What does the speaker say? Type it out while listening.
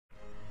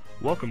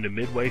Welcome to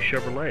Midway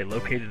Chevrolet,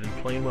 located in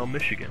Plainwell,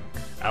 Michigan,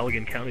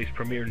 Allegan County's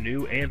premier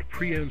new and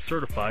pre-owned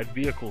certified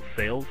vehicle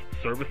sales,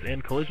 service,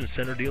 and collision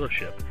center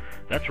dealership.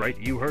 That's right,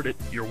 you heard it,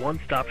 your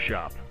one-stop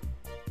shop.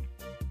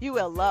 You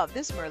will love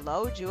this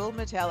Merlot Jewel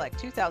Metallic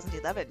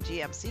 2011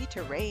 GMC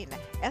Terrain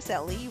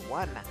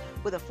SLE1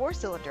 with a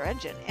 4-cylinder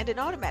engine and an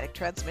automatic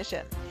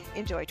transmission.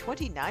 Enjoy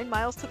 29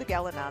 miles to the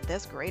gallon on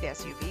this great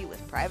SUV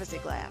with privacy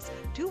glass,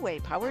 2-way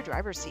power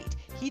driver seat,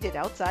 heated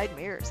outside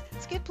mirrors,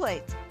 skid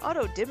plates,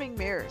 auto-dimming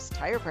mirrors,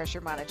 tire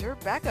pressure monitor,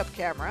 backup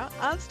camera,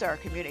 OnStar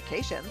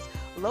communications,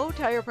 low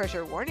tire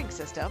pressure warning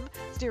system,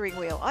 steering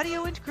wheel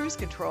audio and cruise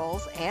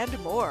controls, and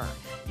more.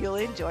 You'll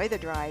enjoy the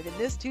drive in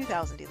this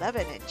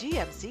 2011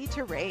 GMC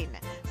Terrain.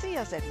 See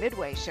us at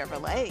Midway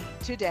Chevrolet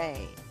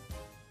today.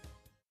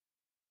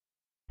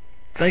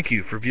 Thank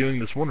you for viewing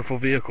this wonderful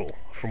vehicle.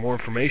 For more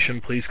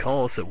information, please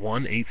call us at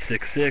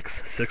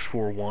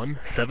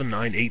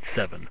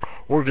 1-866-641-7987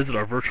 or visit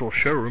our virtual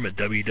showroom at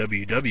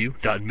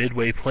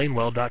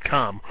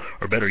www.midwayplainwell.com,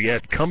 or better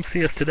yet, come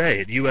see us today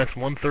at US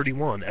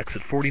 131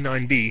 exit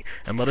 49B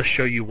and let us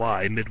show you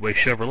why Midway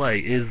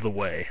Chevrolet is the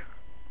way.